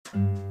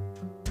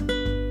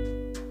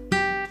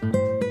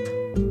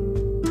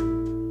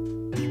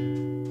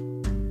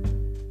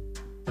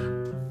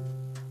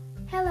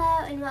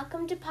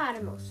welcome to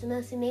Pottermos, the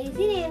most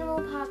amazing animal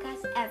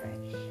podcast ever.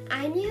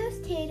 I'm your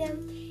host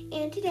Tatum,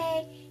 and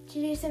today, to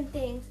do some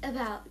things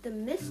about the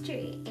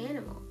mystery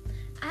animal,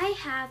 I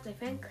have my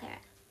friend Clara.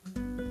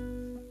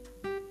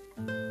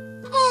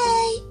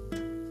 Hey!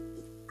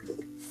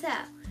 So,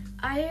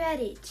 are you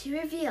ready to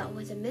reveal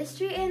what a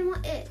mystery animal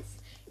is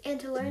and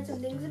to learn some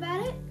things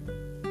about it?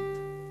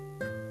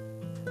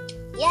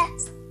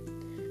 Yes.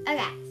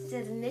 Okay,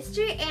 so the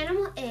mystery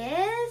animal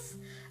is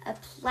a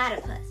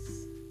platypus.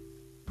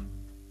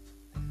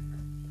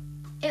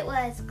 It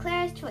was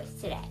Clara's choice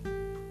today.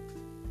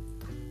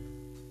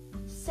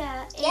 So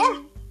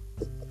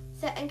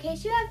in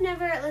case you have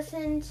never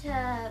listened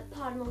to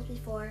Podmos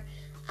before,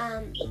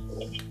 I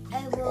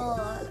will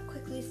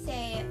quickly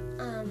say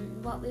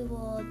what we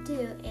will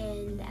do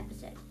in the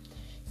episode.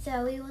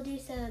 So we will do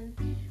some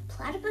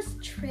platypus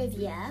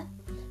trivia,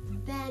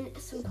 then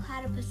some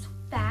platypus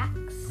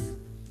facts,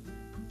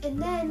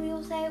 and then we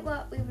will say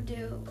what we would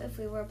do if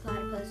we were a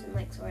platypus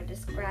and sort of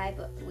describe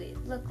what we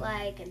look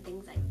like and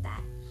things like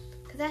that.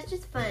 Because that's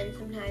just fun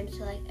sometimes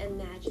to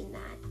imagine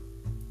that.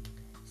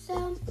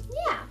 So,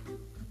 yeah.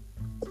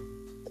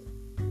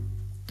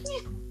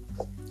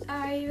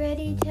 Are you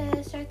ready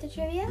to start the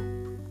trivia?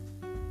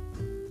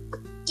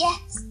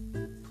 Yes.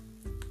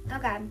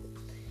 Okay.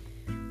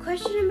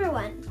 Question number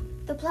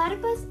 1. The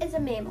platypus is a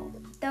mammal,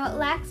 though it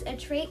lacks a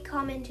trait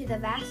common to the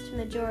vast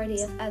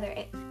majority of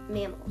other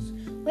mammals.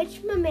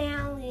 Which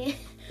mammalian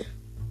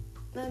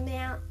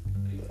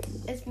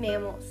is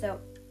mammal? So,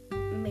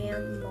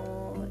 mammalian.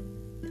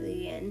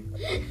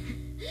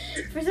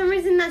 For some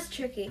reason, that's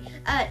tricky.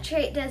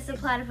 Trait does the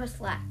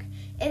platypus lack?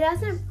 It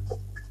doesn't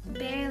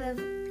bear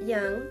the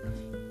young.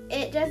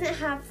 It doesn't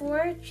have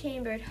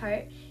 4-chambered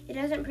heart. It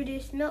doesn't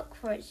produce milk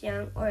for its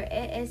young, or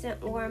it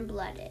isn't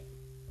warm-blooded.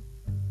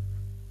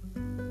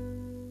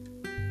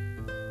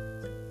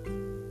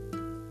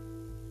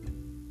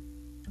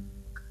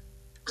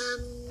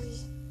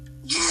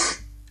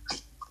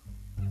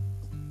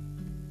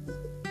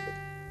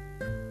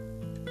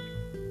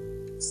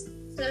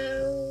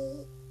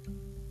 So,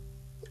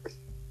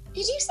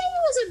 did you say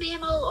it was a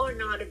mammal or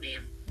not a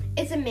mammal?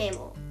 It's a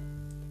mammal.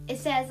 It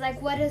says,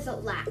 what does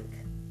it lack?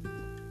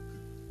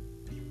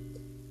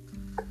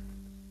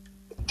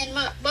 And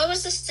what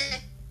was the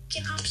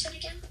second option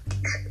again?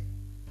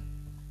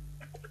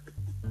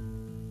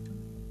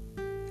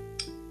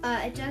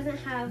 It doesn't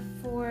have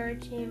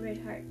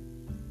 4-chambered heart.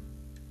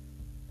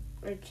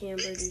 Or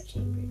chambered,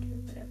 or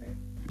whatever.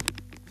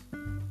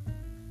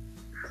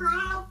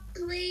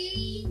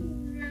 Probably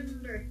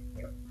number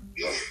 2.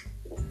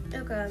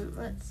 Okay,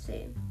 let's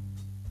see.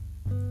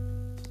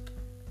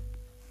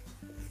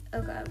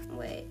 Okay,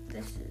 wait,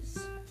 this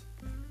is...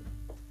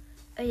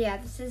 Oh yeah,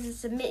 this is a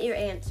submit your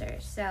answer,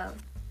 so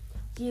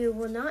you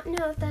will not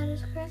know if that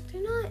is correct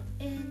or not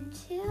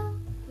until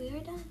we are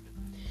done.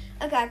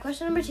 Okay,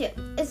 question number 2.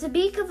 Is the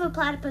beak of a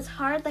platypus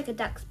hard like a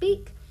duck's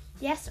beak?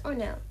 Yes or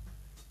no?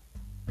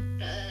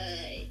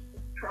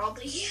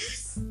 Probably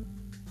yes.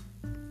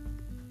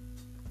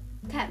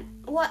 Okay,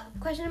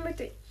 question number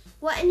 3.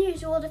 What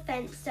unusual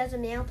defense does a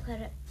male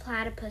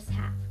platypus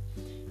have?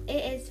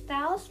 It is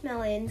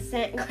foul-smelling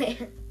scent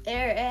glands.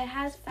 It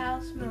has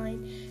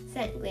foul-smelling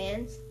scent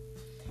glands.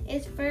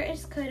 Its fur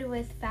is coated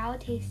with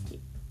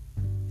foul-tasting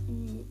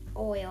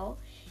oil.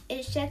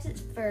 It sheds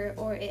its fur,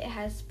 or it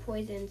has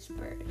poison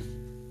spurs.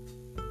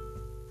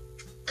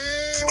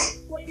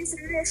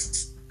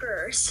 Poisonous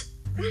spurs.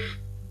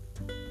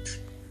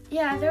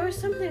 Yeah, there was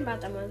something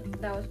about that one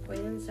that was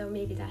poison, so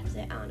maybe that's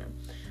it. I don't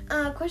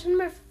know. Question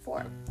number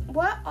 4.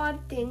 What odd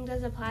thing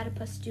does a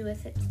platypus do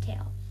with its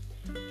tail?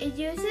 It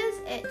uses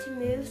it to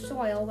move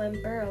soil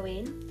when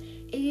burrowing.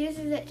 It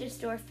uses it to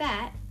store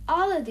fat.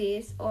 All of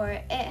these,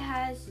 or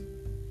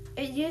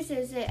it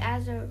uses it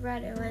as a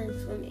rudder when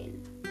swimming.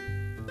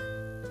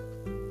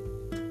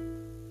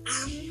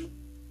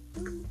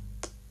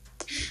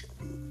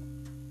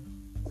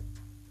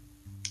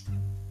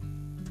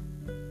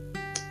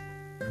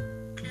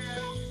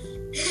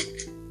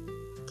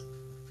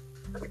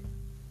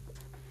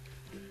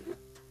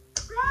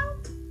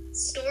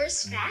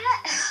 Stores fat?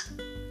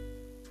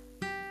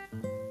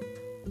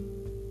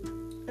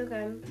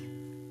 Okay.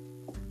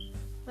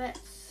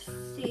 Let's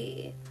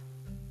see.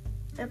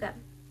 Okay.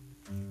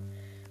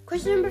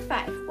 Question number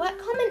 5. What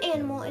common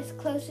animal is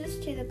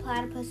closest to the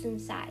platypus in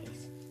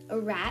size? A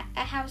rat,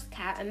 a house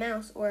cat, a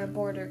mouse, or a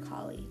border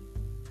collie?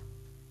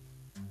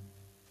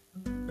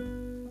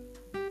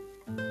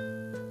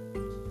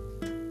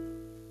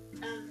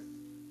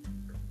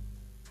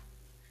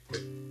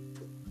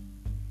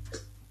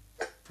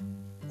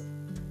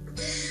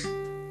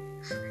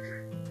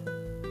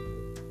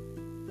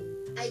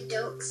 I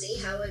don't see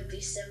how it would be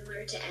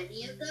similar to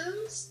any of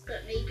those,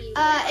 but maybe...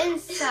 In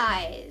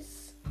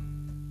size.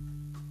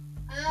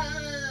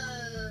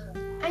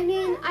 I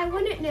mean, I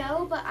wouldn't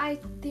know, but I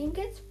think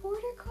it's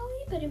border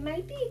collie, but it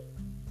might be...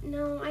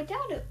 No, I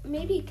doubt it.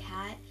 Maybe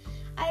cat.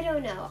 I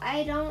don't know.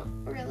 I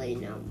don't really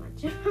know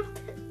much about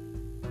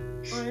them,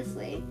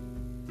 honestly.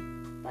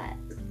 But,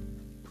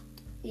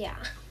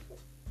 yeah.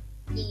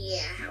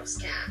 Yeah, house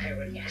cat, I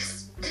would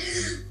guess.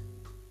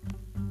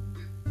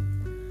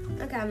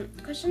 Okay,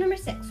 question number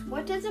 6.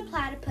 What does a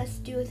platypus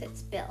do with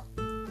its bill?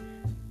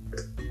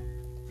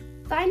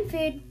 Find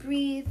food,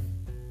 breathe,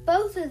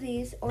 both of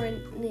these, or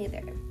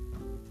neither.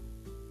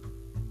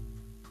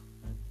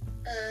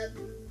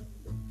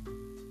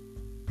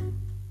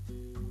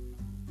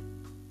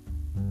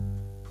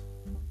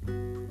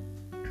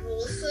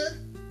 Both of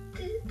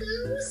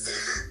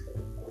those?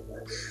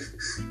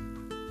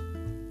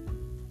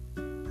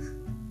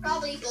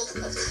 Probably both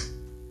of those.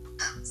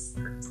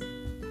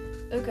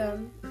 Okay.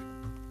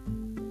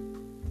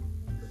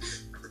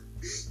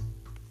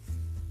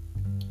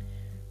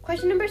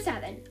 Question number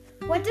 7.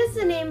 What does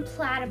the name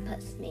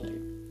platypus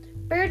mean?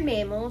 Bird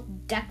mammal,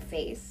 duck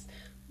face,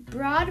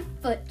 broad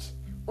foot,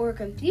 or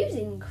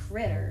confusing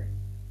critter?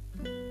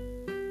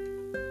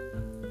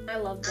 I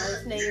love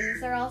those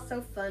names. They're all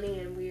so funny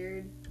and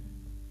weird.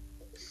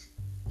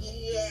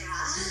 Yeah.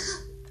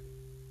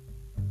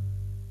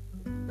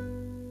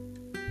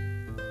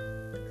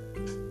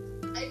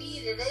 I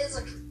mean, it is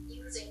a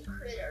confusing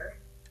critter.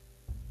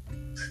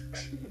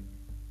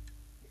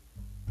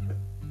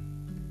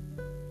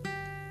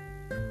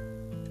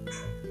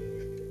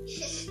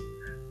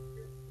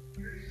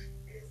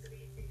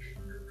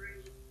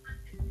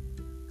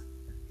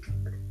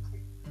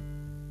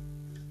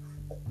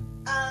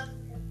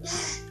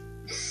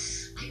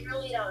 I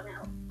really don't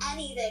know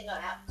anything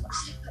about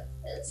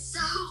platypus, so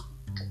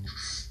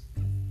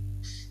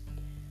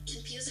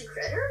confusing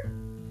critter?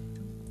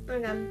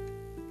 Okay.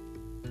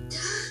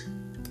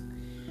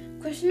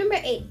 Question number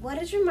 8.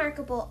 What is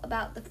remarkable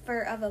about the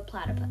fur of a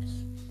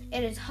platypus?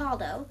 It is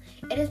hollow.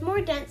 It is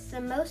more dense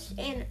than most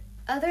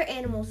other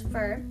animals'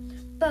 fur.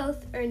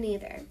 Both or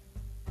neither.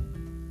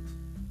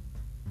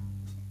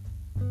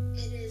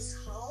 It is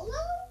hollow?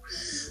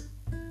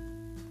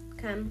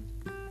 Okay.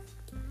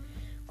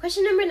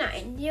 Question number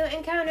 9. You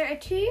encounter a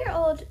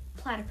 2-year-old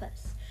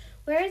platypus.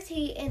 Where is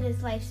he in his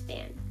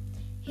lifespan?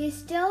 He's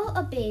still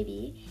a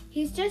baby.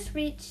 He's just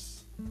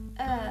reached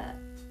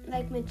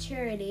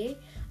maturity.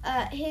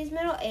 He's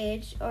middle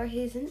age, or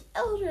he's an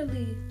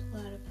elderly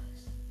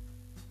platypus.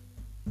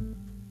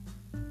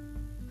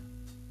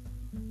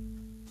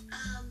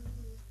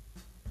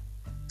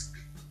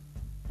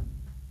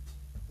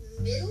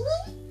 Middle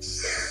age?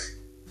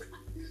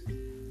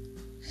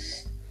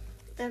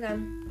 Okay.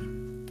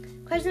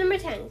 Question number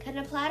 10. Can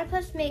a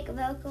platypus make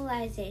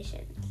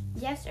vocalizations?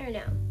 Yes or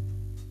no?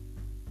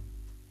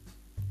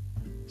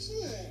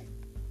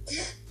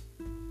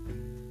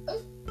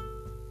 Oh.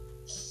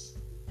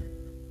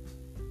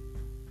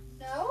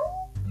 No?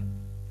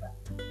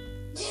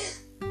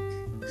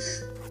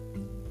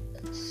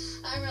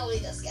 I'm really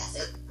just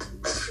guessing.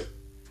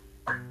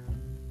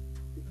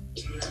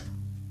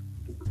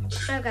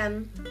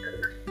 Okay.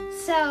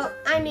 So,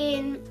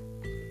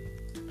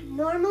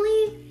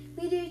 normally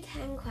we do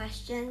 10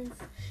 questions,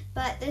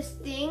 but this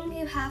thing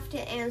you have to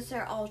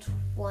answer all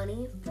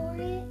 20 for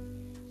it.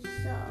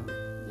 So,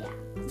 yeah,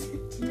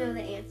 to know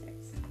the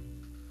answers.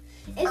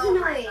 It's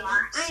annoying.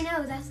 I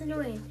know, that's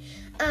annoying.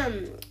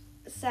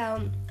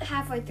 So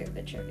halfway through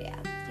the trivia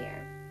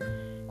here.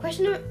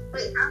 Question number...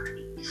 Wait,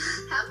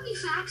 how many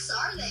facts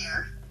are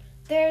there?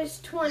 There's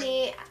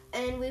 20,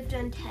 and we've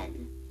done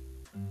 10.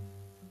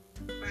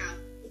 Wow.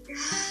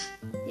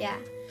 Yeah.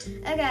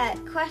 Okay,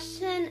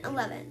 question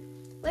 11.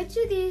 Which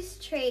of these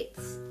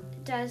traits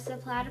does the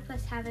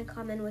platypus have in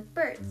common with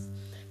birds?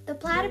 The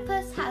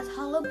platypus has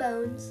hollow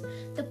bones.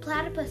 The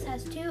platypus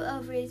has 2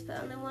 ovaries,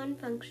 but only one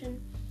function.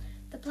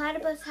 The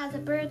platypus has a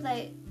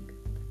bird-like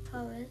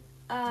pose.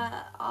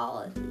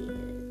 All of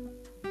these.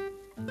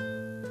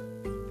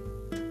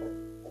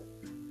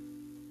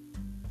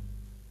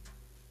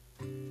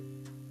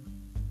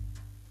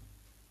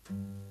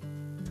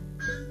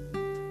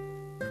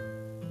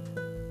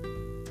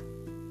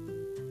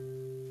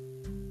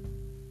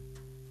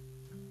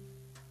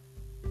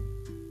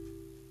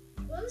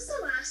 What was the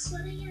last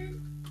one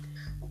again?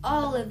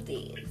 All of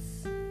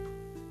these.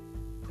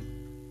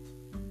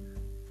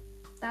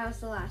 That was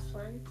the last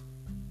one.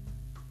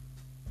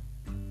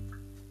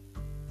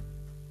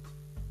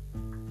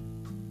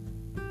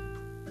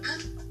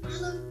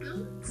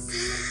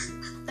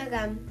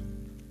 Okay.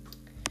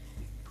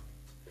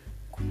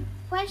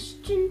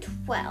 Question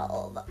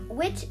 12.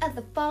 Which of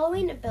the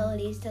following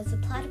abilities does the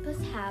platypus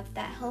have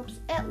that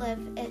helps it live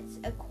its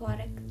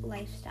aquatic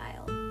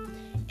lifestyle?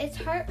 Its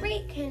heart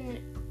rate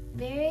can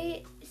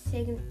vary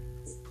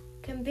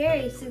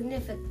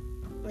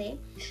significantly.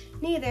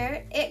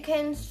 Neither. It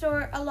can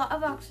store a lot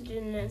of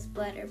oxygen in its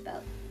blood, or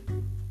both.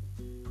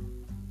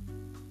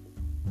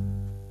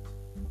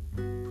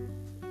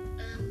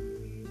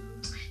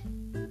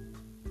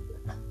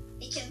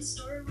 It can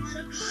store a lot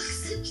of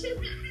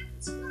oxygen in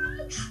its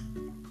blood.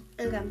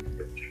 Okay.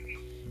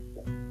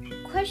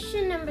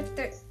 Question number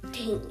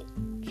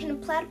 13. Can a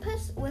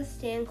platypus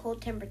withstand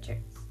cold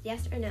temperatures?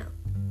 Yes or no?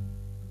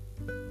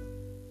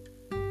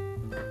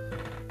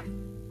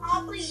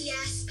 Probably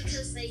yes,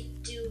 because they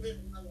do live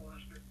in the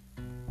water.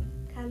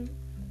 Okay.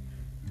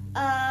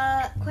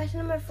 Question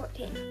number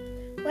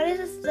 14. What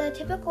is the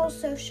typical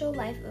social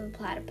life of a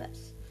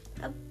platypus?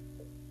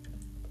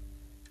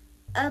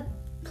 A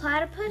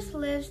platypus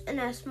lives in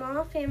a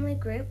small family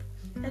group.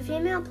 A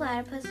female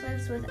platypus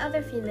lives with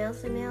other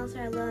females. The males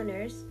are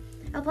loners.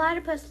 A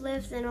platypus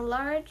lives in a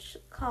large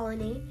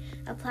colony.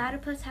 A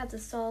platypus has a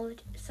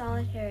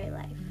solitary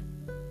life.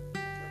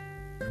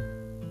 I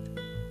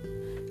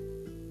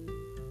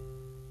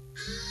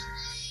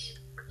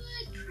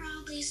would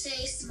probably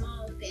say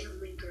small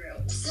family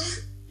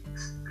groups.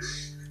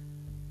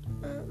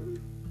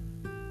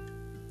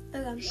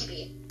 Okay.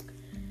 Maybe.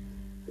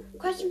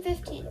 Question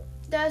 15.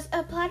 Does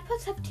a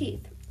platypus have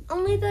teeth?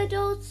 Only the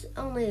adults?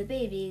 Only the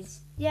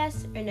babies?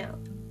 Yes or no?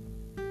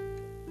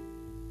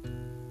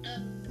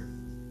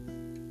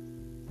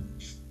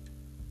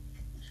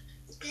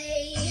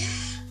 They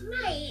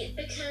might,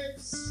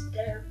 because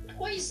they're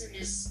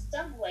poisonous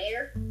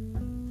somewhere.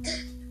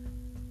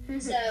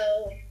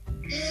 So,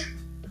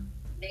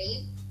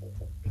 maybe,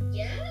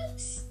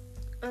 yes?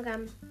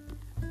 Okay.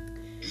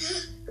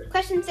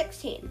 Question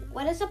 16.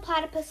 What is a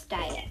platypus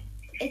diet?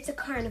 It's a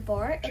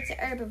carnivore, it's an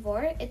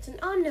herbivore, it's an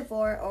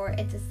omnivore, or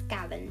it's a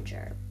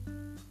scavenger.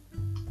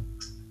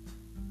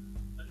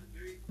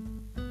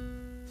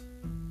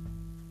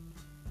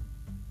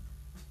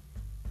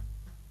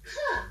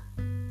 Huh.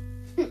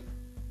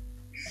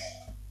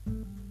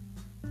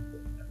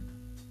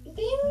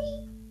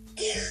 Very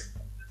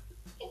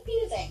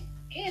confusing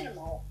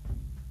animal.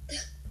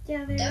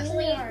 Yeah, they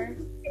Definitely really are.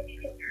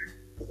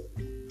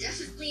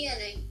 Definitely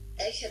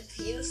a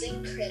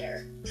confusing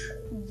critter.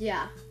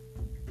 Yeah.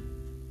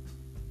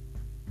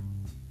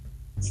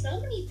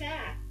 So many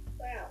facts.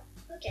 Wow.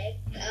 Okay.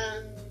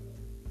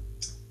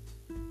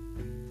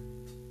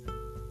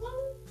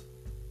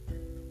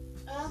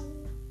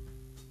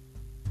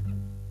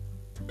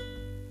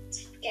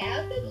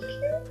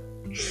 Scavenger?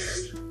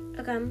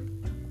 Okay.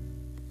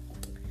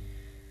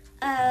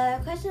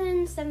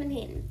 Question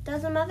 17.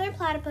 Does a mother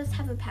platypus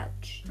have a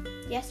pouch?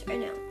 Yes or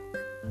no?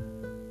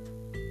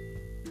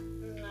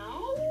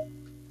 No.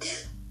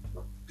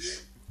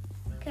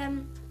 Okay.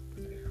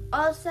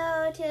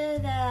 Also to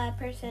the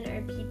person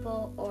or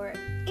people or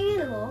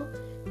animal,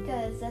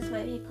 because this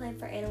might be played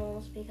for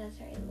animals because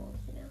they're animals,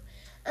 you know.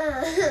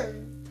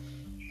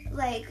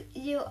 Like,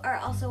 you are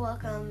also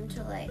welcome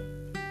to, like,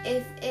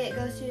 if it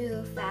goes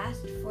too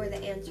fast for the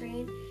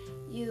answering,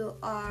 you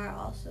are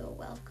also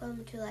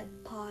welcome to, like,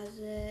 pause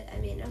it. I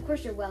mean, of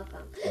course you're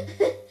welcome.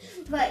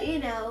 But, you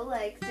know,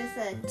 like, just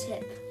a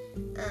tip.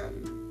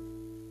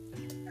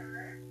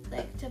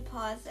 Like, to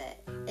pause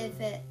it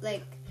if it,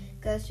 like,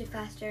 goes too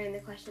fast during the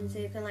question so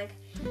you can, like,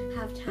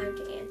 have time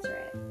to answer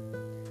it.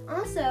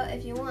 Also,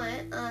 if you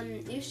want,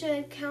 you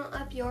should count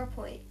up your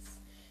points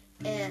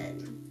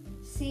and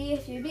see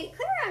if you beat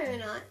Clara or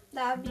not.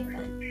 That would be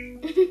fun.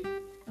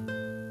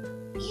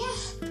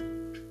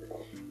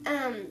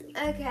 Yeah.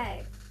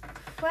 Okay.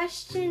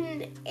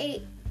 Question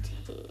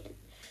 18.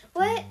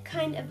 What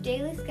kind of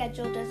daily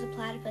schedule does a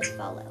platypus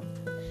follow?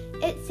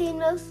 It's seen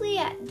mostly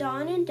at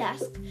dawn and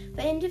dusk,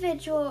 but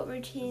individual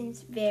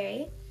routines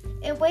vary.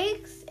 It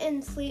wakes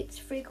and sleeps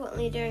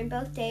frequently during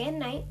both day and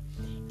night.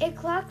 It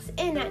clocks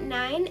in at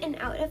 9 and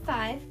out at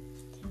 5.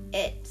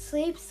 Its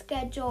sleep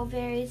schedule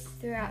varies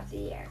throughout the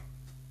year.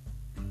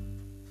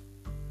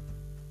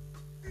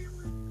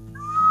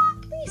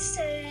 They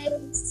say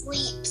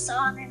sleeps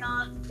on and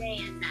off day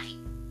and night.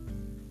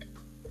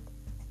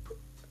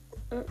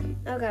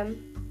 Okay.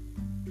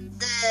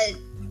 The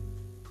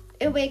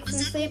It wakes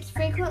and sleeps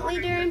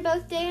frequently during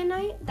both day and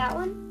night? That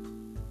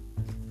one?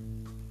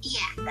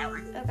 that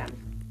one. Okay.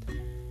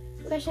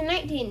 Question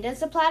 19. Does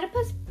the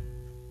platypus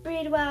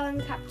breed well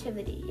in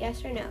captivity?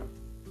 Yes or no?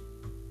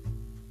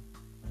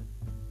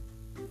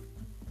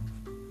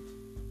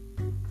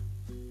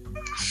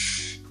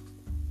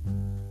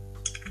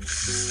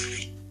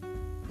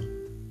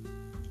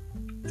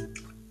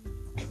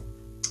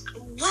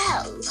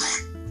 Well,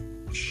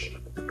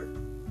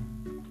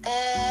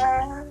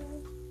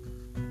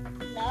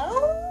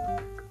 no.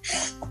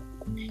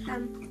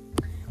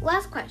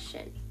 Last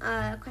question.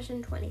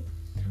 Question 20.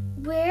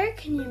 Where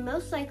can you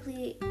most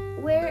likely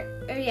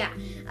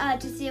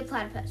to see a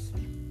platypus?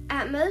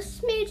 At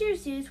most major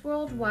zoos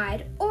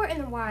worldwide, or in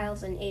the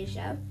wilds in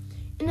Asia,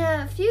 in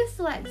a few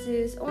select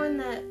zoos, or in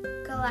the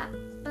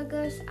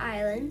Galapagos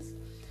Islands,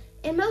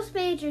 in most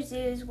major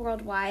zoos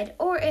worldwide,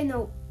 or in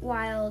the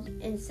wild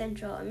in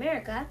Central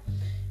America,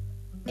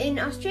 in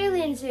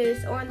Australian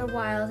zoos, or in the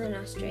wild in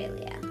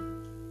Australia.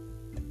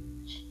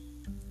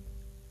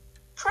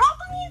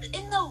 Probably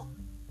in the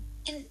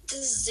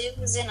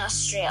zoos in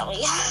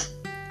Australia.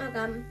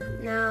 Okay,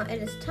 now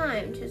it is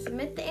time to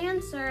submit the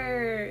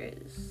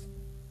answers.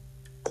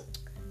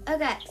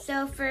 Okay,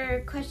 so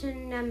for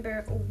question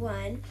number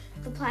 1,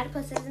 the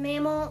platypus is a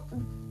mammal,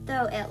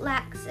 though it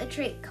lacks a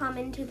trait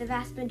common to the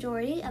vast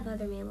majority of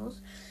other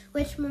mammals.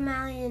 Which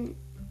mammalian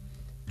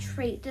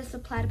trait does the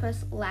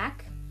platypus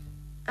lack?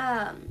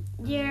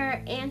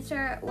 Your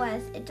answer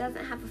was it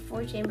doesn't have a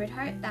 4-chambered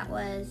heart. That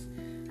was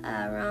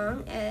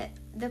wrong.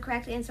 The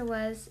correct answer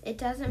was it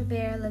doesn't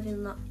bear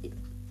living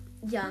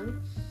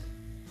young.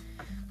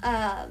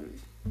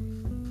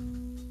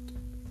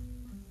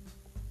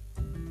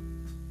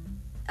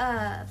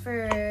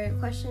 For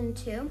question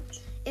 2,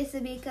 is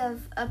the beak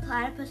of a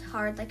platypus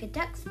hard like a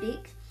duck's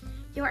beak?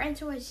 Your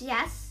answer was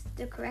yes.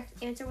 The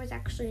correct answer was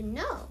actually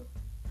no.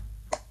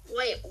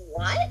 Wait,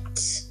 what?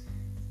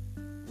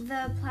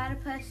 The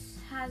platypus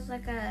has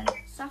like a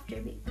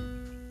softer beak.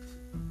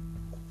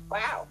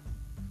 Wow.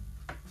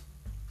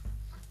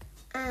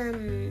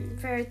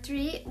 For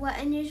 3, what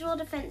unusual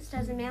defense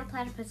does a male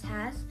platypus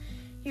has?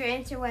 Your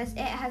answer was it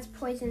has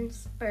poison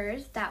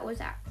spurs. That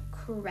was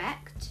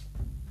correct.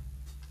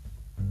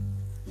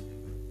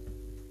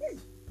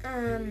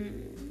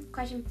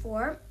 Question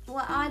 4,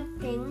 what odd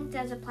thing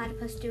does a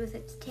platypus do with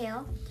its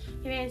tail?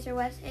 Your answer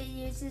was it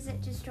uses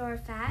it to store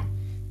fat.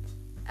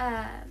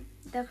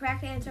 The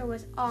correct answer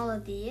was all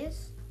of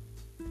these.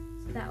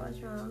 So that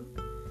was wrong.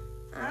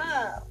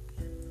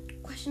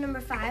 Question number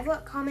 5,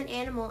 what common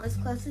animal is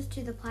closest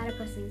to the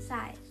platypus in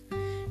size?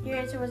 Your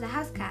answer was a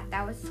house cat.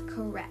 That was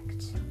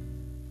correct.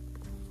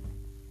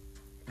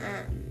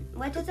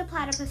 What does a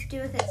platypus do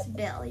with its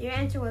bill? Your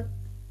answer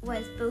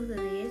was both of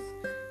these.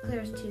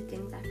 There's 2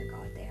 things, I forgot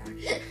what they are.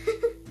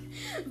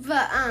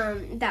 But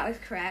that was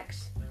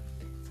correct.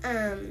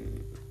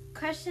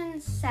 Question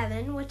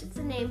 7, what does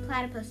the name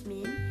platypus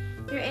mean?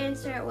 Your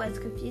answer was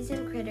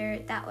confusing critter.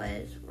 That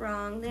was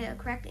wrong. The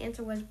correct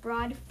answer was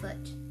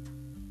broadfoot.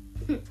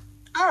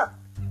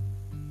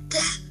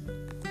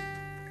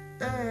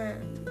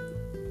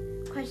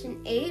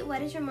 Question 8,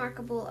 what is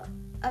remarkable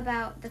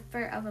about the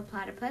fur of a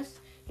platypus?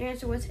 Your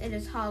answer was it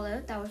is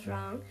hollow. That was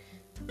wrong.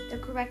 The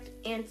correct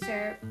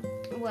answer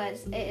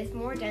was it is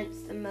more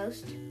dense than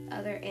most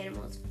other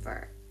animals'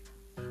 fur.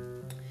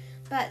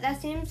 But that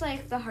seems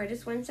like the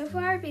hardest one so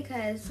far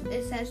because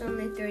it says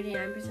only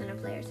 39% of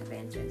players have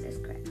answered this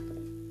correctly.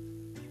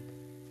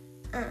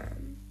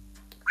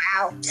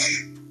 Wow.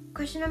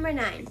 Question number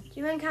 9.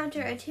 You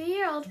encounter a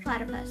 2-year-old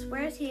platypus.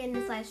 Where is he in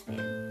his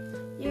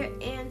lifespan? Your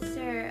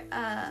answer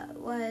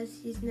was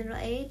he's middle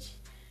age.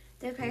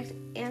 The correct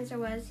answer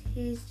was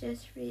he's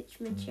just reached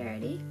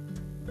maturity.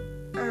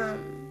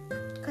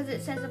 Because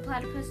it says a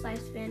platypus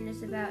lifespan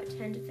is about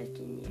 10 to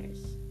 15 years.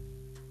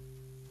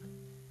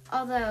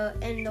 Although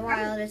in the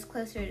wild it's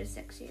closer to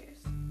 6 years,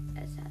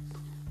 it says.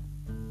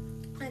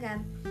 Okay.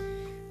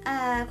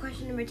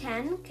 Question number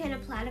 10. Can a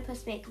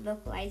platypus make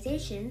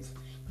vocalizations?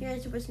 Your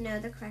answer was no.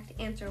 The correct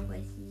answer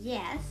was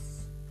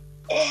yes.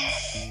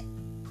 I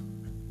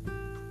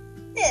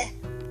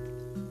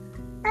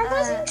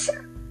wasn't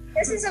sure.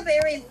 This is a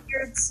very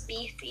weird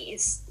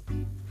species.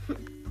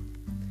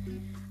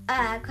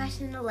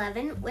 Question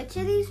 11. Which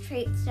of these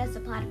traits does the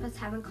platypus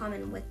have in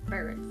common with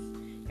birds?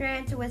 Your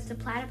answer was the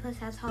platypus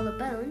has hollow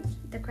bones.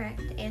 The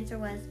correct answer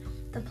was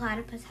the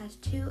platypus has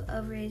 2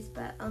 ovaries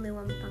but only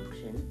 1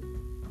 function.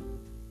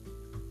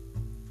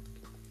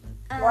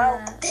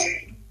 Wow.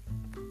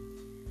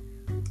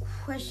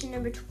 Question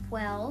number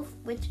 12.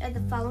 Which of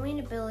the following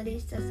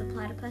abilities does the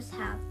platypus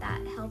have that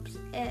helps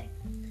it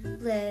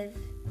live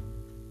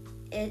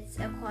its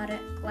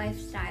aquatic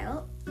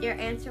lifestyle? Your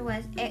answer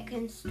was it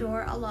can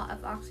store a lot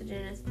of oxygen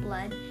in its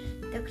blood.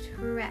 The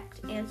correct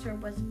answer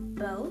was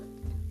both.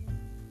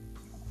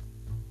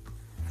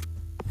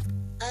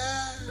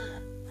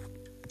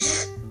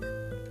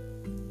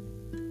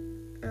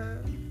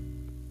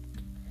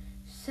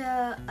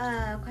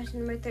 Question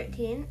number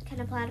 13. Can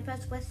a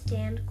platypus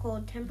withstand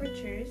cold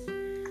temperatures?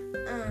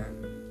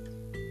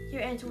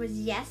 Your answer was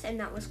yes, and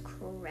that was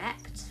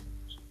correct.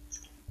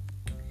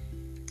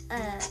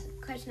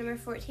 Question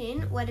number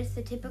 14. What is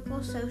the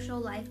typical social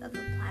life of a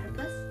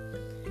platypus?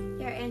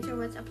 Your answer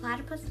was a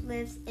platypus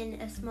lives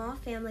in a small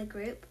family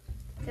group.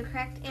 The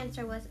correct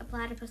answer was a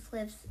platypus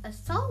lives a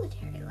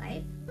solitary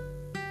life.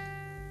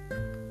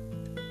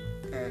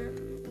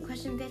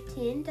 Question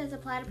 15. Does a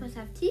platypus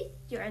have teeth?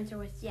 Your answer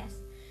was yes.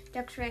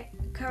 The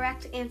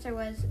correct answer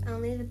was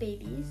only the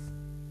babies.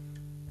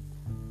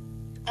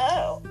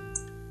 Oh.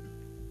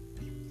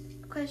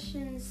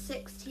 Question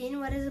 16.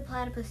 What is a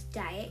platypus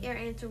diet? Your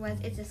answer was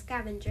it's a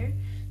scavenger.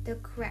 The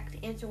correct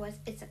answer was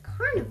it's a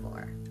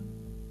carnivore.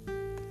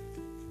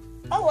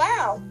 Oh,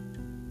 wow.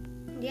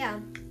 Yeah.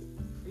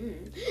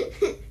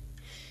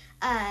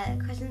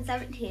 Question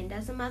 17.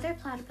 Does a mother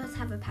platypus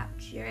have a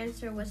pouch? Your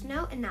answer was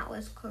no, and that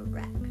was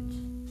correct.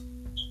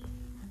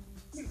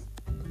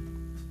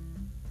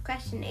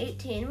 Question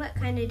 18. What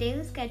kind of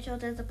daily schedule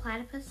does a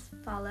platypus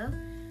follow?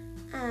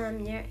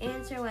 Your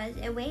answer was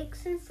it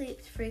wakes and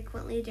sleeps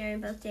frequently during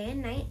both day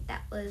and night.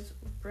 That was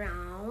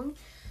wrong.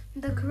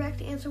 The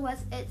correct answer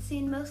was it's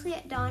seen mostly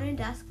at dawn and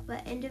dusk,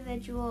 but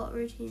individual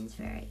routines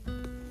vary.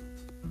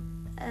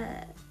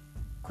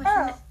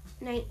 Question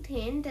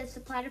 19. Does the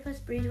platypus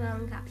breed well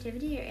in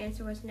captivity? Your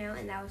answer was no,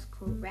 and that was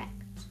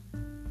correct.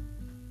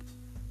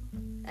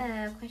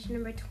 Question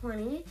number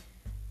 20.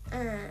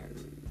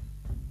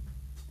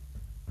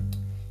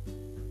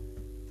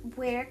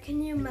 Where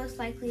can you most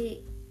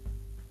likely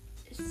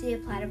see a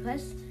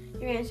platypus?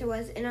 Your answer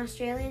was in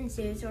Australian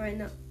zoos or in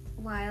the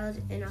wild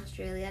in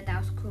Australia. That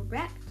was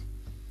correct.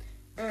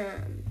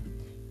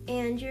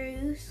 And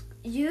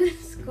you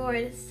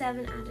scored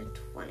 7 out of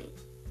 20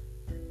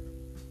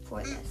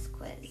 for this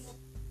quiz.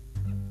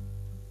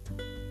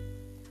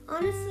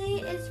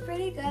 Honestly, it's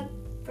pretty good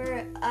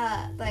for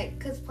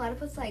because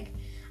platypus,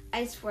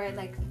 I swear,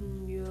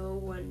 no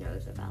one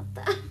knows about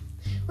them.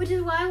 Which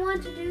is why I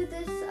want to do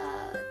this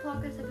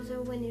podcast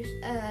episode when you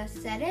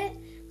said it.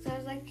 So I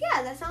was like,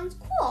 yeah, that sounds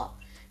cool.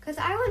 Because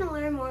I want to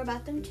learn more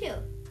about them too.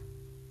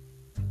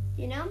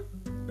 You know?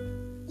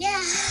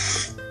 Yeah.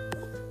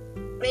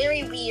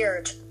 Very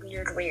weird.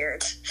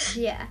 Weird.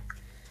 Yeah.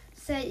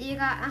 So you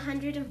got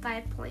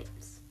 105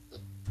 points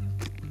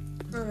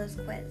on this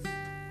quiz.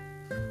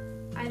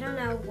 I don't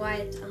know why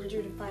it's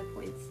 105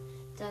 points.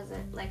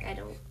 Doesn't, I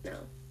don't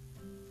know.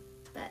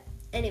 But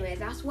anyway,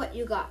 that's what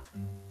you got.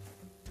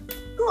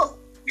 Cool.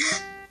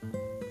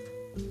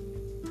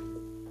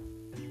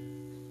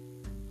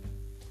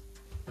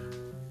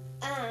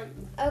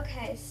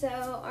 Okay,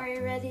 so are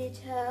you ready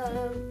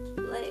to,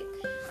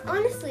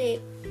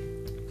 honestly,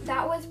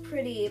 that was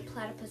pretty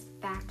platypus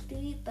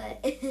facty,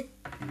 but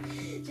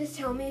just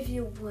tell me if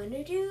you want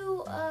to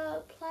do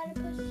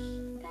platypus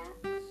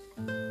facts.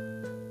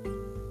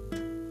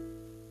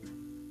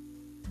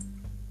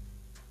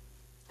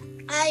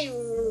 I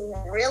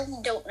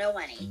really don't know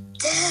any.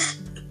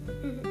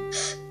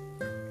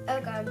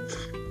 Okay.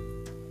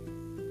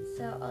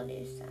 So I'll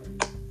do some.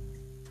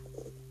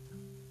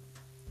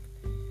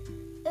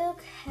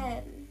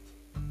 Okay.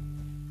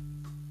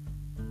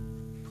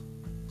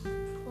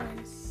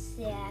 1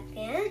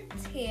 second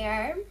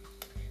here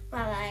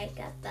while I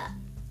get the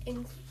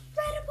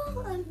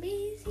incredible,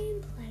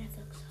 amazing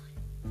platyfacts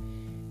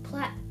on.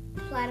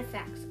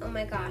 Platyfacts. Oh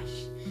my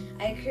gosh.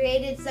 I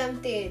created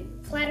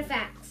something.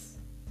 Platyfacts.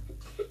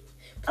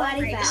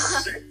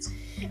 Platyfacts. Oh,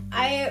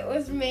 I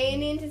was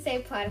meaning to say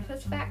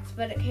platypus facts,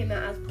 but it came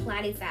out as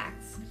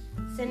platyfacts.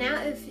 So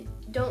now if you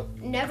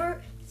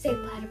never say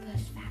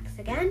platypus facts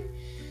again,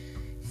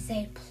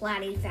 say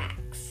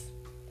platyfacts.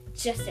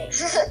 Just saying.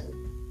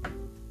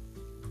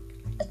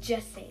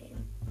 Just saying.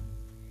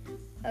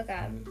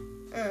 Okay.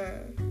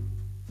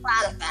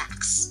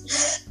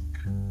 Platyfacts.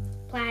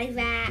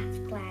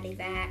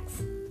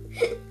 Platyfacts.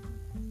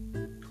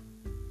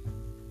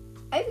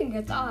 I think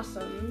it's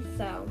awesome.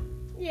 So,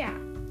 yeah.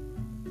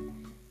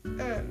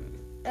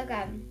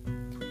 Okay.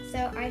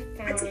 So I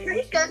found. It's a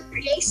pretty good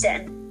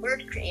creation.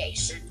 Word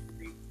creation.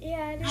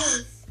 Yeah, it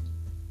is.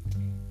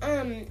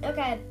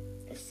 Okay.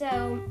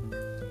 So,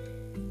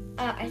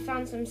 I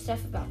found some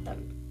stuff about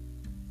them.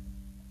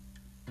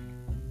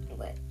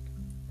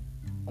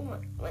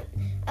 What?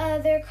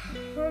 Their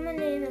common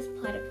name is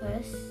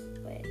platypus.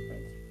 Wait,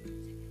 one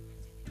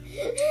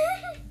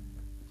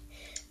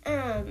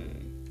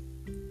second.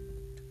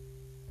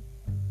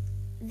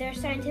 Their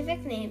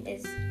scientific name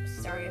is,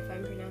 sorry if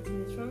I'm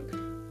pronouncing this wrong,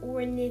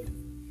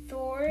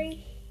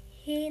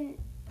 Ornithorhynchus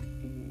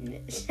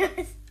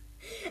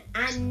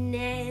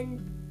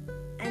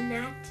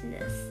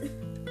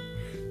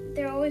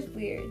They're always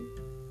weird.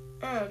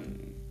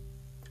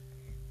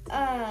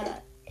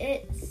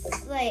 It's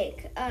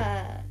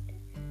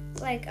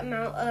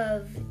amount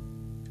of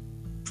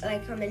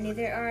how many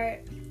there are.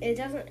 It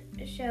doesn't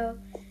show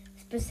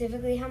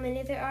specifically how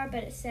many there are,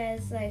 but it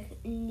says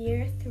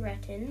near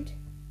threatened.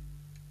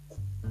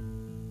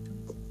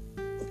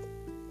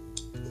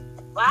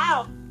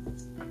 Wow.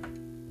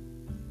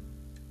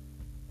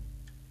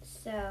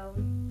 So,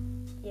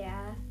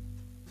 yeah,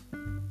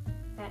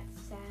 that's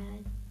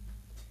sad.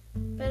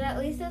 But at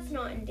least it's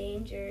not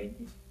endangered.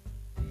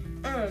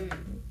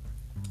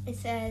 It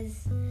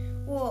says,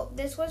 well,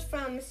 this was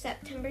from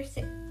September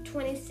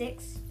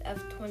 26th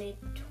of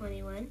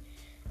 2021,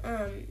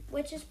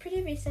 which is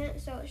pretty recent,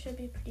 so it should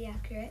be pretty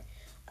accurate.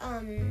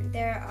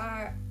 There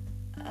are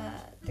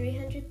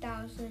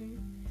 300,000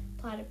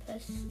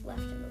 platypus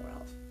left in the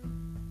world.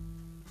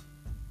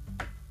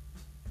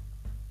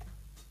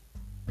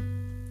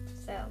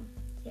 So,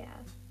 yeah.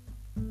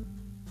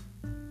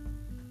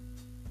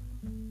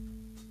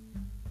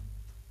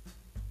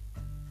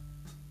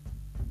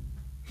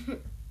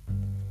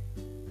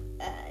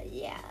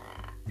 Yeah.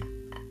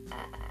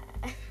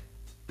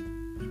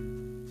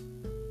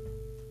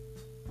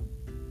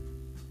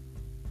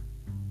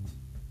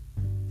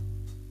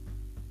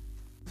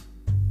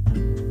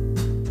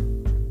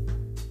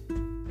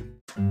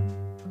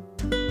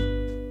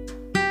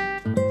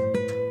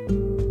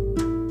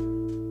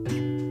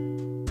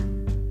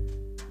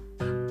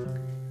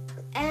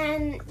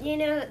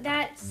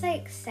 That's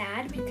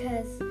sad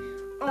because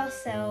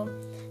also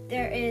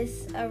there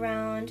is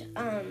around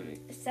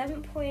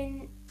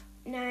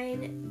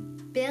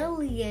 7.9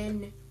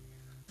 billion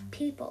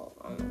people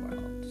on the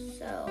world.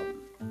 So,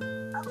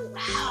 oh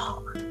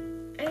wow,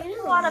 I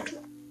know a lot of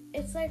people.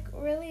 It's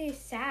really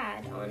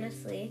sad,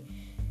 honestly,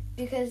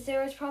 because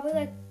there was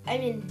probably I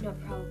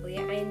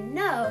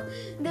know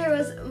there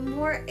was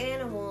more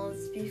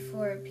animals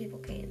before people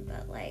came,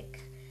 but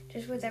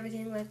just with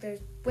everything,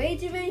 there's way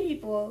too many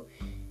people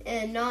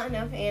and not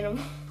enough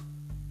animals.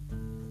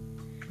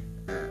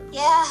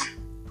 Yeah.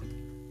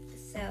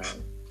 So,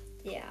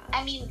 yeah.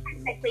 I mean,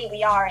 technically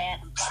we are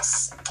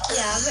animals.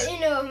 Yeah, but you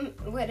know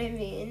what I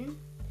mean.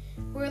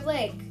 We're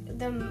like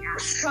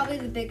probably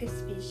the biggest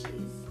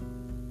species.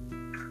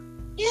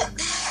 Yep.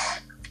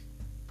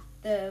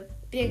 The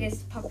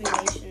biggest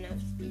population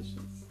of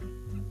species.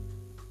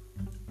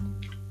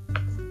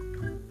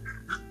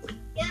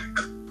 Yeah.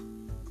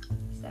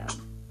 So,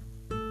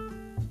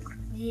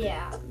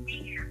 yeah.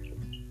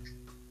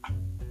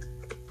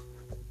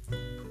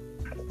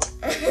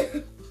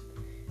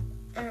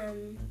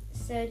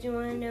 So do you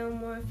want to know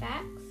more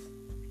facts?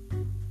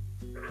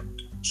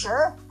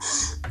 Sure.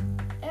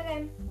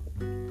 Okay.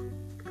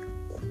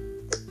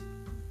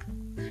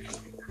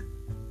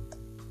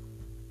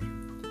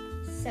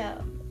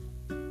 So,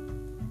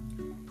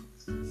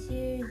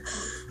 to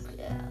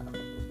go.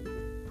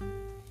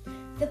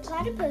 The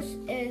platypus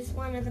is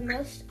one of the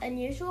most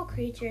unusual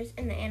creatures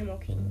in the animal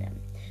kingdom.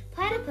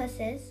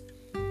 Platypuses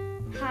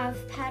have a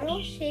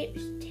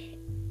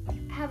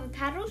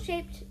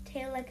paddle-shaped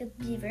tail like a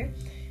beaver,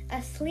 a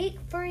sleek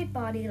furry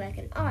body like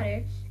an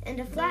otter,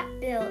 and a flat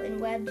bill and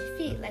webbed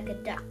feet like a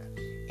duck.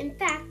 In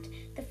fact,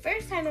 the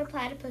first time a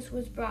platypus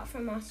was brought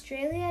from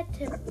Australia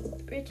to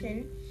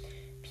Britain,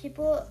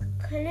 people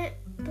couldn't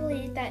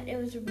believe that it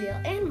was a real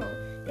animal.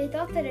 They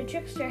thought that a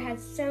trickster had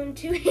sewn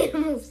two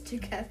animals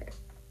together.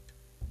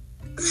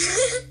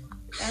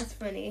 That's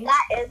funny.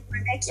 That is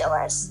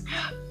ridiculous.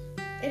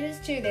 It is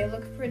true, they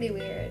look pretty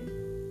weird.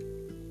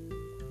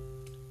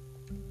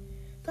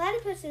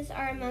 Platypuses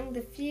are among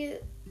the few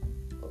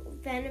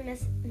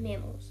venomous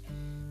mammals.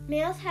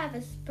 Males have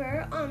a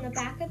spur on the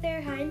back of their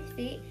hind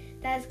feet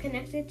that is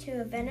connected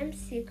to a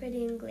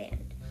venom-secreting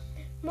gland.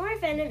 More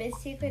venom is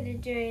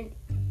secreted during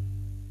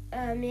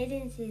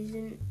mating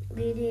season,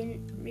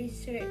 leading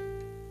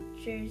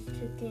researchers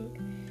to think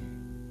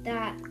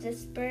that the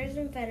spurs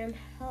and venom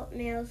help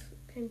males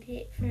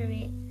compete for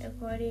mates,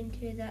 according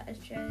to the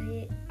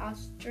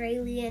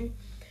Australian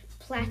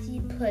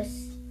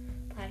Platypus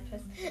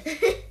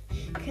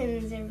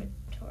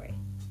Conservatory.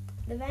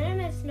 The venom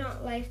is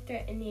not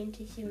life-threatening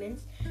to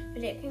humans,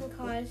 but it can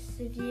cause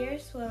severe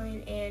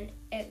swelling and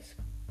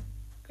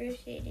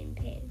excruciating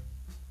pain.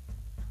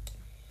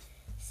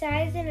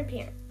 Size and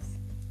appearance.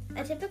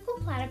 A typical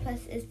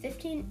platypus is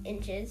 15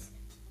 inches,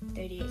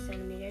 38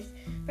 centimeters,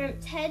 from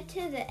its head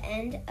to the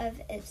end of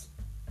its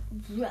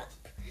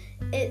rump.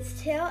 Its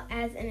tail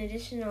adds an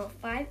additional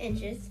 5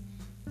 inches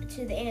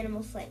to the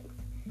animal's length.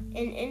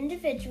 An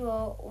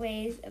individual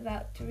weighs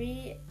about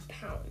 3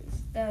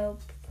 pounds, though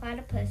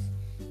platypus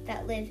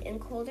that live in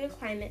colder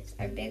climates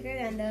are bigger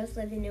than those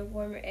living in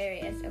warmer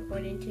areas,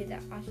 according to the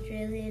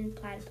Australian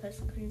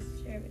Platypus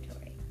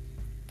Conservatory.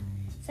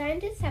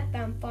 Scientists have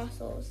found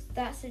fossils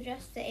that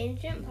suggest the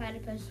ancient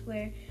platypus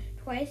were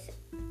twice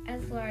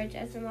as large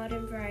as the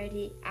modern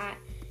variety at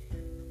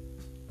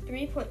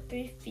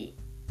 3.3 feet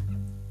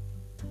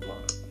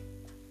long.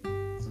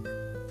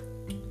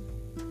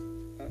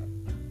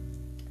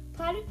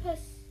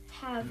 Platypus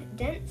have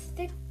dense,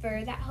 thick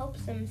fur that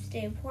helps them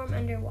stay warm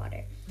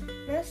underwater.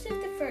 Most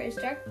of the fur is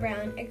dark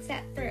brown,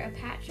 except for a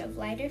patch of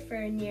lighter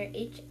fur near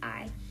each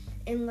eye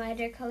and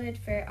lighter colored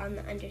fur on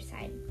the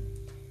underside.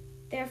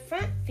 Their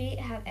front feet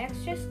have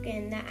extra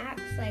skin that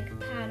acts like a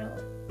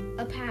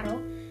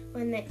paddle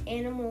when the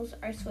animals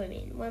are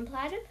swimming. When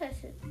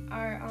platypuses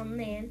are on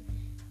land,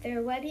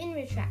 their webbing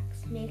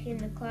retracts, making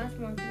the claws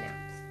more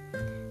pronounced.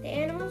 The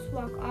animals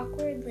walk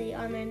awkwardly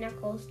on their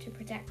knuckles to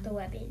protect the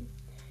webbing.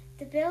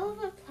 The bill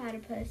of a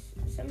platypus,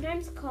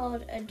 sometimes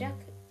called a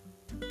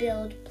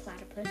duck-billed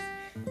platypus,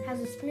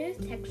 has a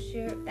smooth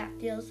texture that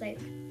feels like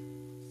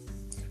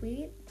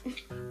sweet. I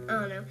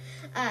don't know.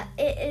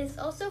 It is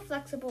also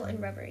flexible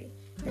and rubbery.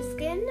 The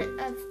skin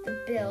of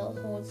the bill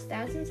holds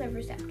thousands of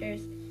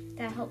receptors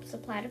that helps the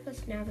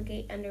platypus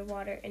navigate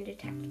underwater and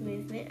detect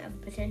movement of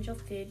potential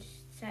food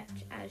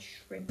such as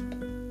shrimp.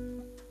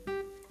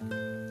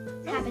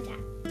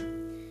 Habitat.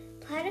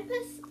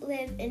 Platypus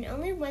live in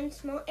only one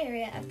small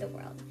area of the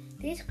world.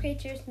 These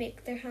creatures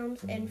make their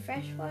homes in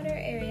freshwater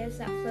areas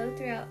that flow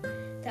throughout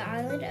the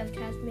island of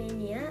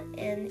Tasmania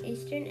and the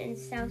eastern and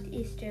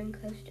southeastern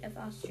coast of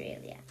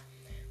Australia.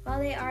 While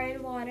they are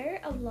in water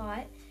a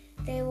lot,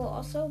 they will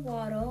also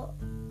waddle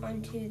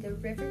onto the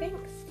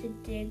riverbanks to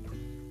dig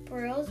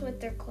burrows with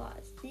their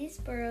claws. These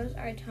burrows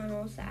are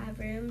tunnels that have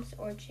rooms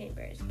or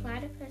chambers.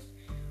 Platypus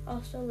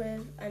also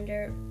live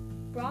under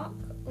rock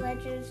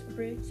ledges,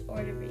 roots,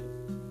 or debris.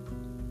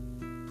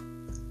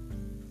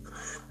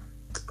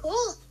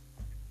 Cool.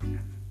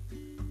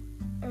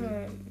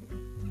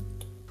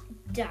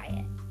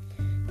 Diet.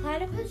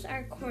 Platypus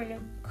are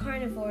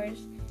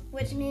carnivores,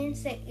 which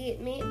means they eat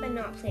meat but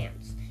not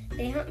plants.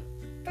 They hunt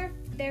for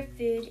their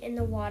food in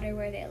the water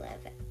where they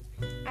live.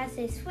 As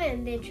they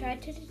swim, they try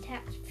to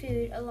detect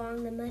food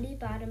along the muddy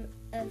bottom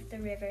of the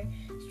river,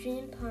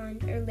 stream,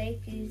 pond, or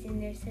lake using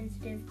their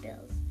sensitive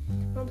bills.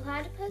 When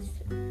platypus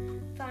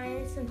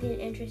find something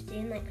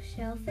interesting like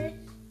shellfish,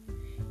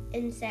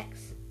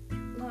 insects,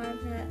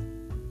 larvae,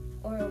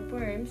 or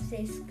worms,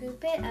 they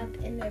scoop it up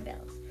in their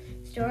bills,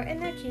 store it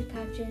in their teeth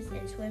pouches,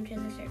 and swim to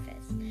the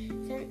surface.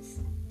 Since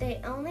They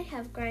only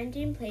have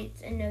grinding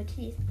plates and no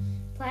teeth.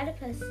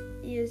 Platypus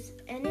use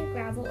any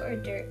gravel or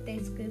dirt they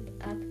scoop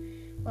up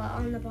while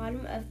on the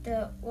bottom of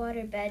the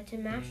waterbed to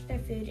mash their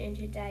food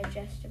into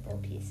digestible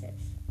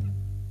pieces.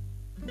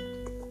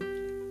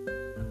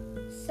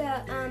 So,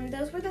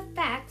 those were the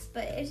facts,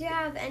 but if you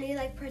have any,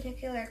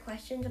 particular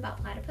questions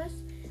about platypus,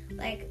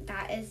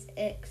 that is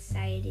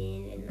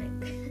exciting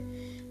and,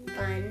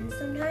 fun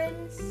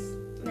sometimes.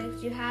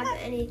 Do you have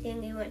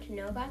anything you want to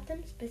know about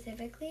them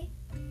specifically?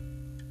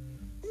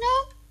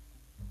 No.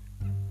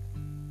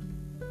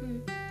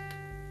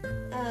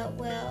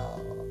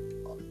 Well,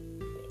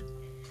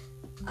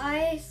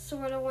 I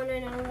sort of want to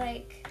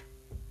know,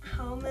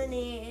 how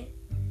many,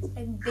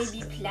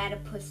 baby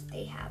platypus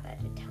they have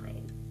at a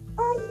time.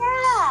 Oh,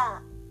 yeah.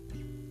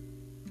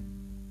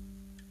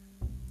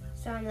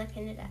 So I'm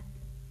looking it up.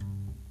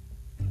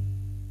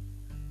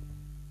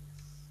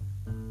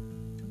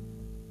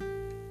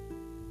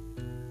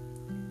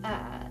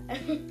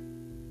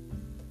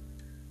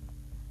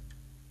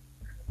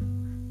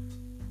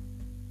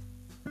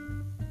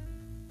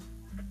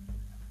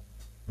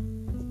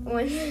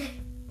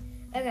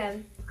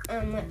 Okay,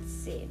 let's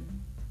see.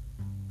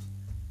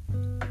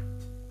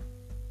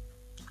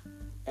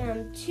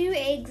 2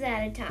 eggs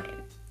at a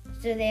time.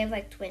 So they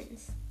have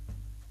twins.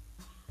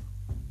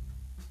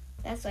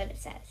 That's what it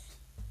says.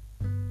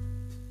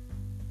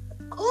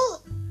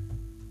 Cool.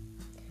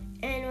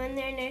 And when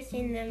they're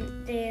nursing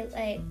them,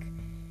 they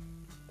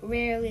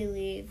rarely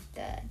leave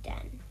the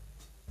den.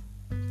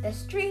 The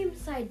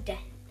streamside den,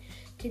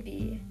 to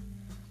be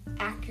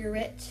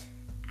accurate.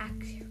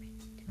 Okay.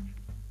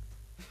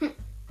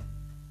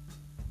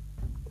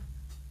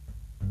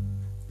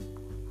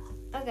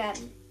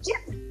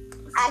 Yep.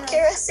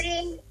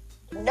 Accuracy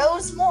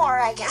knows more,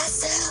 I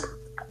guess.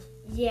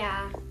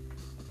 Yeah.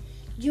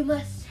 You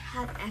must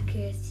have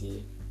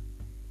accuracy.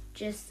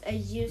 Just a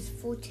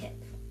useful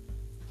tip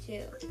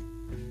to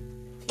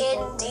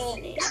people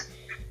Indeed.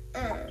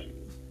 listening.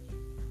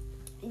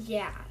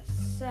 Yeah,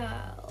 so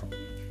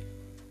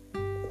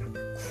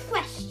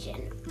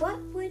question.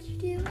 What would you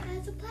do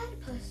as a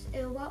platypus?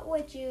 And what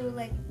would you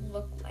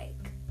look like?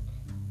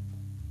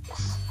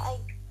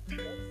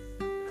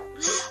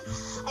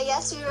 I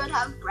guess we would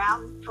have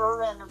brown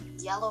fur and a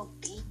yellow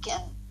beak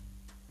and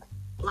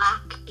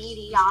black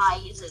beady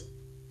eyes and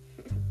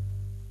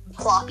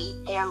floppy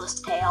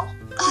hairless tail.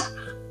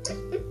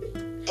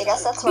 I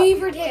guess that's what.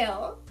 Beaver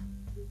tail.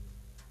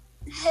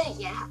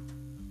 Yeah.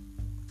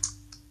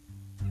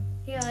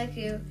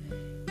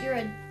 You're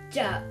a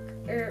duck,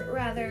 or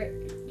rather,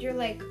 you're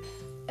like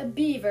a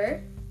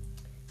beaver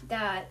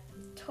that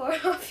tore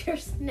off your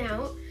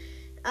snout,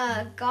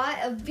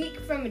 got a beak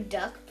from a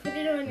duck, put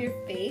it on your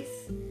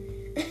face,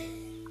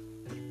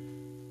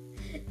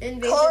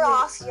 and Tore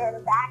off your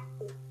back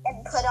beak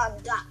and put on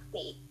duck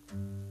beak.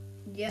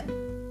 Yep.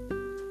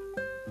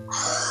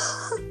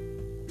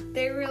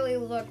 They really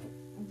look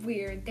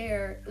weird.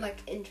 They're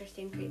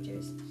interesting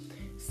creatures.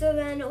 So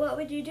then, what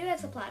would you do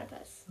as a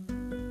platypus?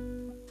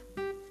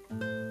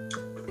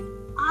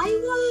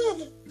 I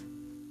would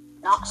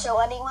not show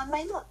anyone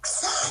my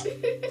looks.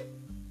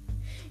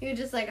 You would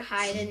just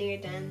hide in your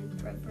den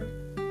forever.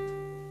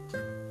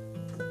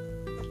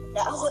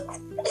 No,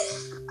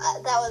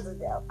 that was a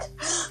joke.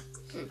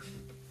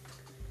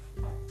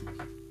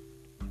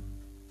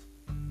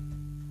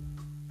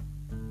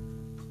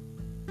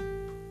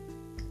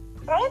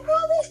 I'd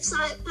probably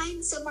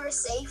find somewhere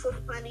safe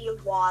with plenty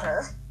of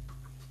water.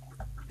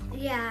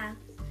 Yeah,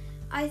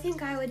 I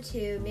think I would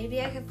too.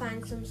 Maybe I could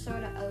find some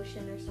sort of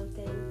ocean or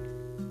something.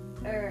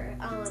 Or,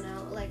 I don't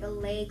know, a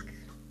lake.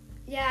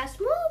 Yeah,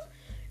 small.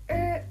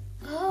 I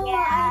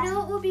know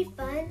what would be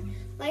fun.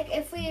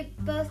 If we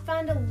both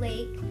found a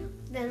lake,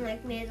 then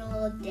made a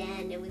little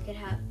den and we could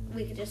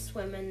just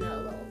swim in the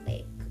little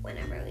lake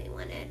whenever we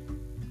wanted.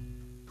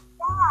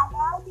 Yeah,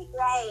 that would be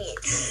great.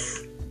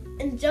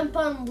 And jump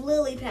on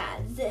lily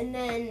pads and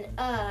then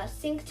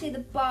sink to the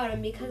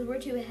bottom because we're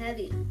too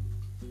heavy.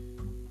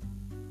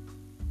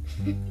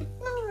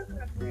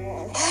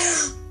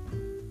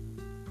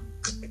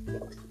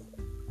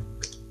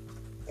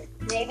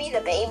 Maybe the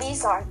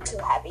babies aren't too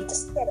heavy.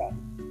 Just kidding.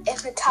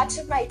 If a touch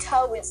of my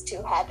toe is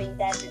too heavy,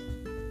 then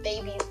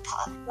baby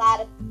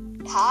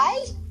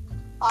platypi?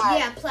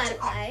 Yeah,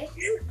 platypi.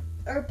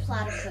 Or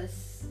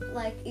platypus.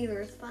 Either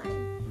is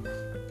fine.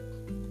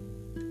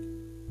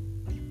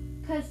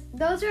 Because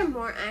those are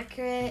more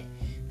accurate.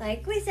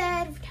 Like we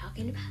said, we're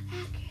talking about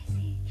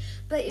accuracy.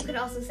 But you could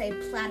also say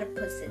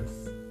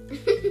platypuses.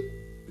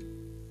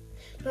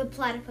 But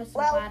platypus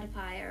and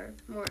platypi are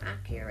more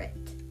accurate.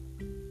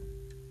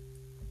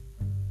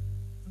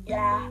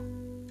 Yeah.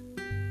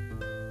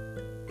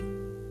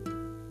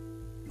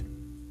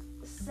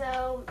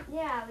 So,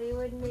 yeah, we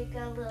would make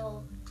a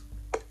little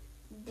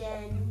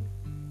den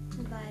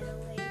by the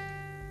lake.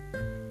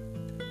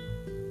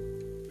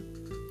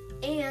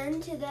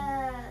 And to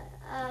the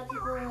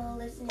people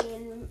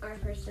listening, our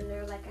person,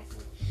 or like I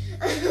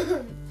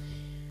said,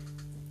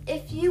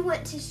 if you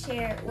want to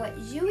share what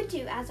you would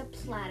do as a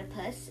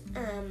platypus,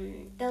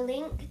 the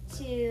link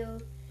to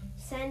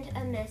send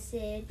a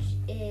message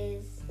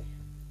is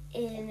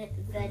in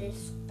the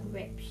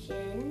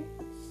description.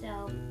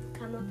 So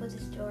come up with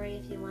a story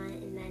if you want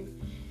and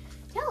then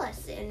tell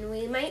us and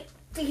we might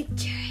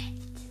feature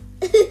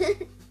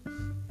it.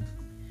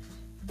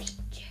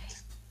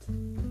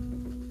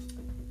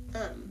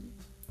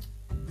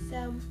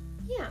 So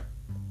yeah.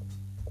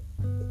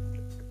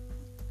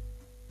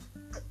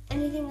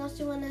 Anything else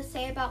you want to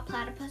say about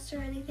platypus or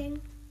anything?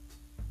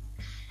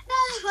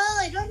 Well,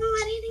 I don't know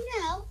anything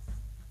else.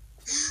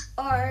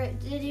 Or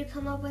did you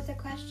come up with a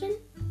question?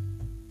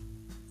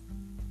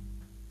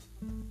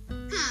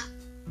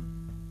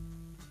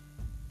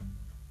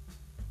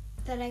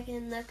 That I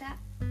can look at?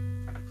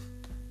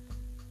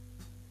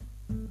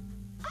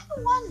 I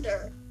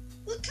wonder,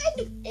 what kind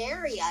of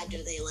area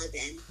do they live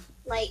in?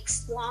 Like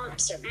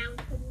swamps or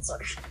mountains or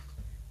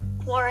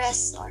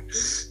forests or...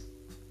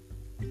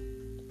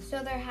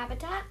 So their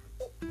habitat?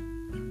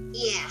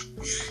 Yeah.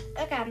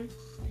 Okay.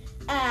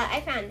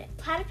 I found it.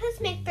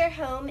 Platypus make their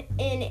home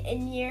in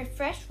near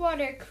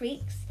freshwater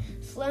creeks,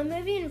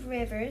 slow-moving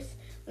rivers,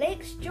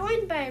 lakes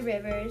joined by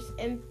rivers,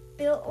 and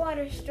built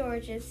water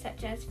storages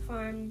such as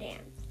farm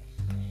dams.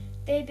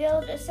 They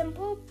build a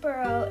simple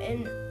burrow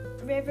in a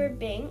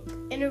riverbank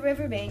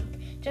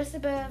just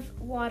above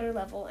water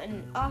level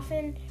and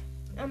often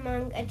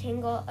among a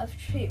tangle of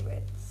tree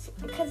roots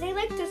because they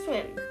like to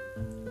swim.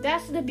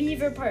 That's the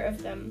beaver part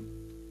of them.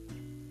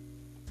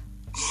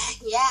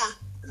 Yeah.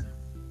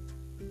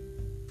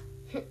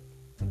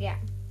 Yeah.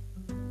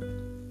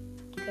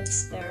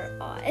 Because they're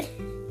odd.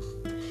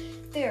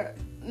 They're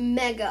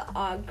mega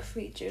odd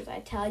creatures, I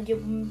tell you.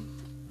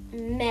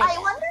 Mega. I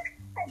wonder if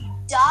a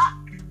duck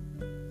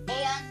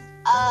and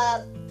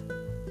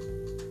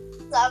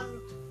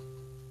some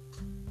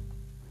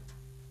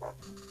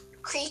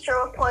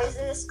creature with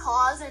poisonous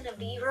claws and a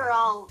beaver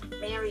all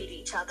married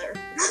each other.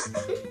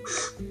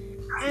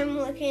 I'm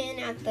looking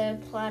at the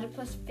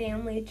platypus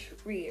family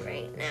tree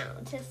right now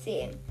to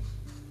see.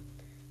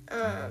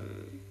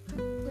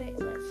 Wait,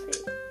 let's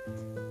see.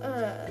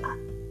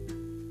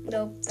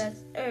 Nope, that's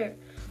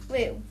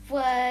wait,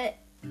 what?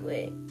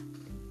 Wait.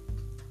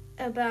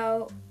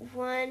 About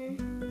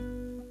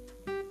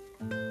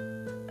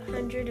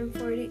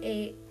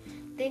 148,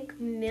 think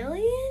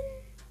million?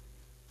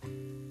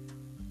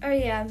 Oh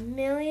yeah,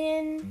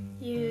 million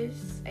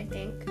years, I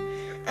think.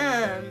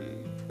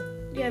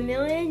 Yeah,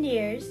 million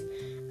years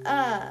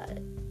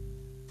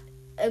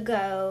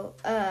ago,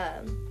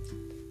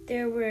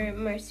 there were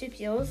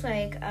marsupials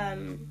like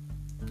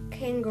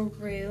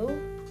kangaroo.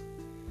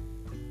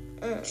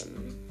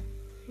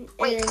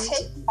 Wait, and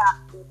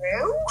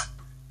kangaroo?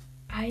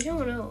 I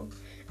don't know.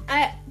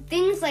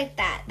 Things like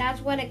that.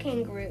 That's what a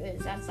kangaroo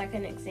is. That's like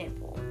an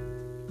example.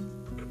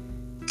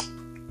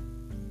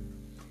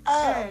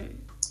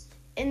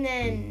 And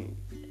then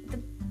the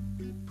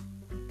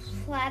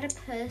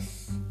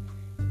platypus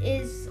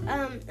is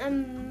a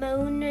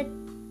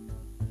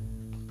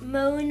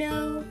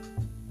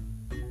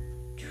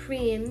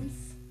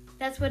monotremes.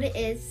 That's what it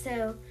is.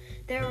 So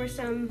there were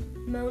some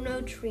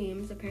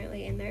monotremes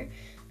apparently in there.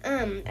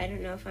 I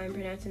don't know if I'm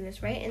pronouncing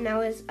this right. And that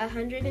was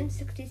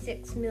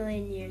 166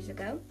 million years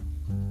ago.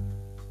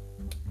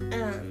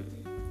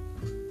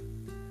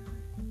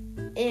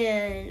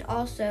 And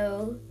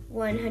also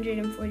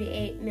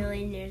 148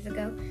 million years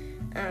ago.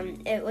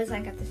 It was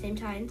like at the same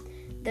time.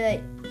 The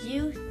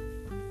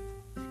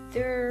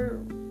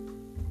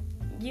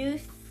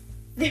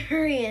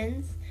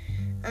Eutherians,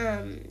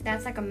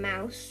 that's like a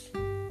mouse.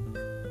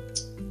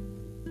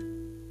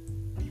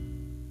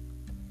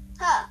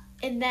 Huh.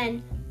 And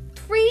then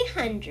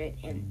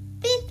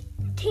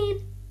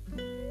 315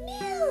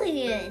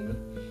 million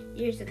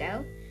years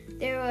ago,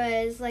 there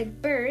was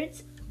like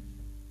birds,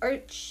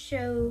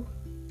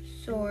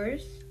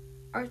 archosaurs.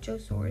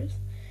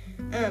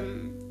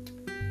 And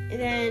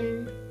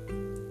then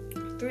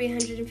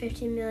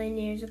 315 million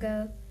years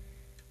ago,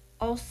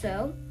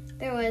 also,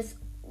 there was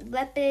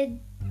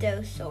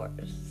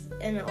Lepidosaurs,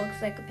 and it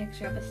looks like a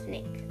picture of a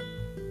snake.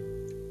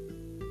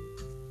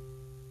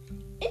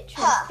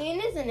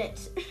 Interesting, isn't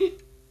it?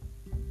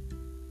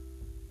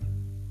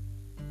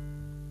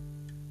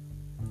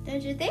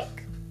 Don't you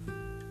think?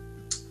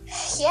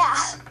 Yeah,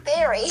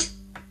 very.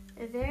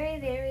 Very,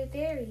 very,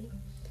 very.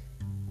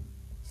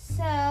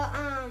 So,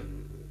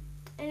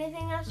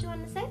 anything else you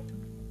want to say?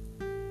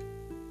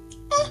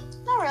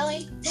 Not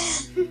really.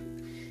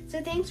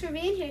 So thanks for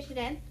being here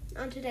today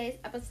on today's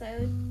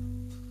episode.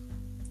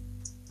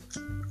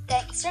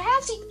 Thanks for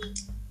having me.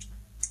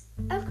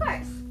 Of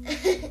course.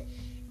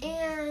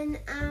 And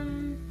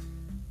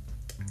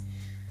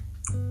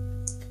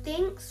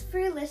thanks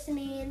for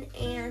listening,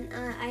 and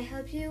I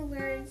hope you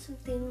learned some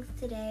things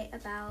today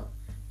about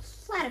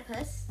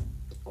platypus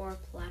or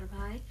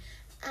platypi.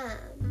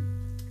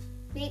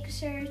 Make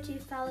sure to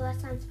follow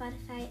us on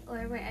Spotify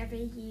or whatever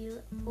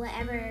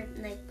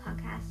like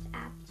podcast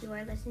app you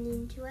are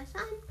listening to us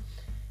on.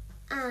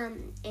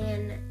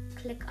 And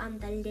click on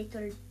the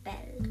little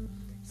bell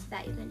so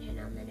that you can turn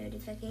on the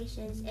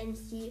notifications and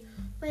see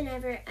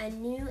whenever a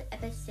new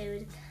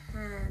episode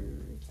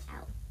comes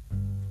out.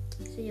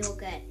 so you'll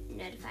get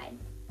notified.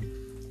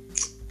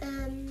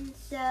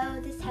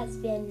 So this has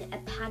been a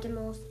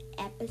Padimals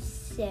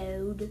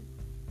episode.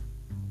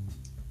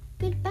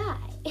 Goodbye.